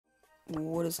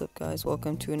What is up, guys?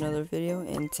 Welcome to another video,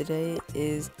 and today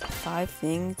is 5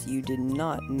 things you did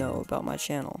not know about my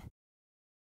channel.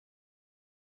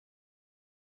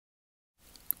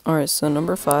 Alright, so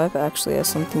number 5 actually has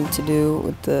something to do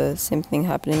with the same thing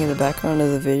happening in the background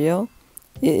of the video.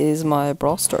 It is my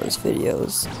Brawl Stars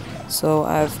videos. So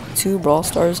I have 2 Brawl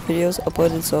Stars videos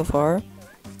uploaded so far,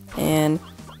 and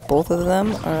both of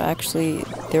them are actually,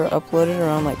 they were uploaded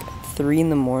around like 3 in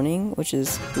the morning, which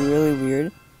is really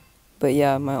weird. But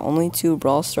yeah, my only 2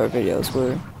 Brawl Star videos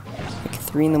were like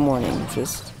 3 in the morning. I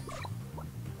just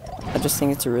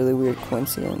think it's a really weird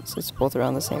coincidence. It's both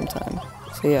around the same time.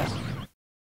 So yeah.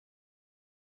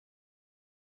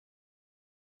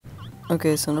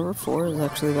 Okay, so number 4 is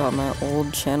actually about my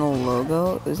old channel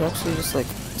logo. It was actually just like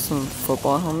some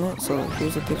football helmet. So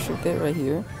here's a picture of it right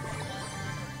here.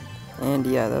 And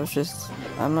yeah, that was just,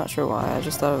 I'm not sure why. I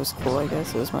just thought it was cool, I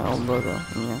guess. It was my old logo.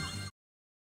 And yeah.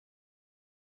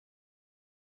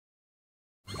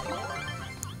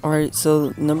 Alright,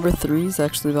 so number 3 is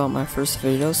actually about my first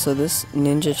video. So this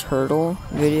Ninja Turtle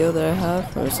video that I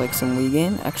have, where it's like some Wii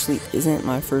game, actually isn't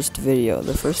my first video.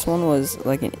 The first one was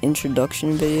like an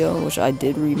introduction video, which I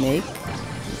did remake.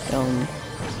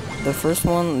 The first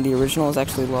one, the original, is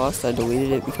actually lost. I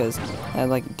deleted it because I had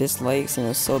like dislikes and it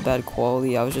was so bad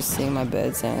quality. I was just sitting in my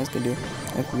bed saying I was gonna do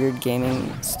like weird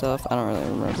gaming stuff. I don't really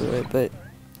remember it, but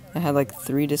I had like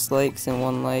 3 dislikes and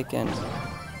 1 like and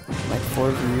like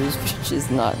 4 views, which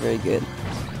is not very good.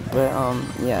 But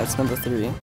yeah, it's number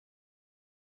 3.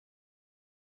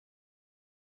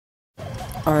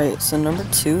 Alright, so number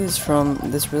 2 is from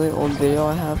this really old video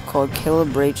I have called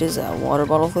Caleb Rages at Water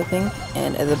Bottle Flipping,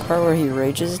 and at the part where he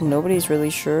rages, nobody's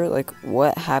really sure like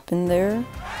what happened there,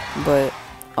 but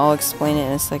I'll explain it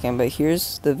in a second. But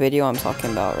here's the video I'm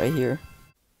talking about right here.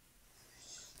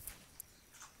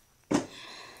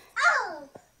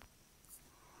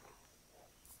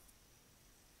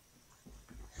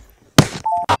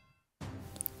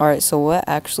 Alright, so what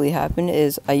actually happened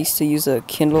is I used to use a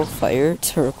Kindle Fire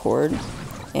to record,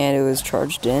 and it was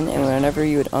charged in, and whenever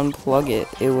you would unplug it,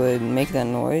 it would make that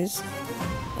noise,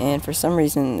 and for some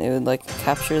reason it would like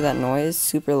capture that noise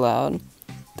super loud,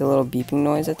 the little beeping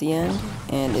noise at the end,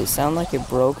 and it sounded like it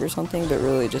broke or something, but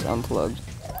really it just unplugged,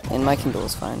 and my Kindle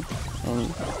was fine.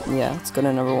 And yeah, let's go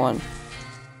to number 1.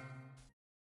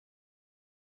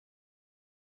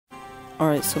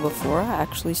 Alright, so before I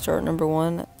actually start number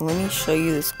 1, let me show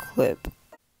you this clip.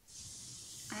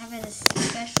 I have a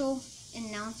special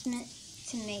announcement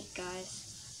to make,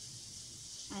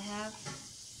 guys. I have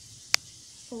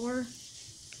 4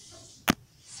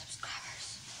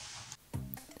 subscribers.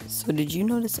 So did you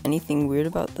notice anything weird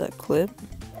about that clip?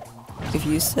 If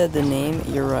you said the name,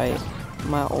 you're right.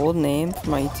 My old name for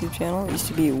my YouTube channel used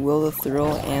to be Will the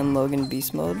Thrill and Logan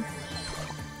Beast Mode.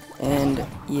 And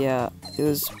yeah, it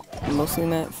was mostly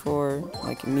meant for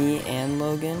like me and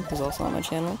Logan, who's also on my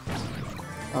channel.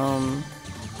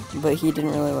 But he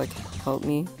didn't really like help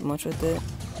me much with it,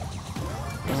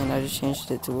 and I just changed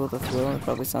it to Will the Thrill. It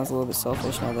probably sounds a little bit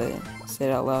selfish now that I say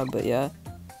it out loud, but yeah,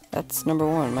 that's number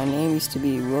 1. My name used to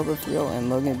be Will the Thrill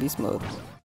and Logan Beast Mode.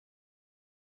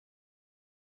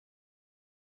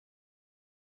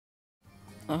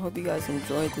 I hope you guys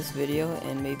enjoyed this video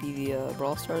and maybe the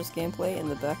Brawl Stars gameplay in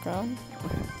the background.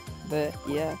 But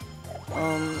yeah,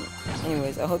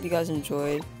 anyways, I hope you guys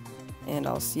enjoyed, and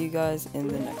I'll see you guys in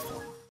the next one.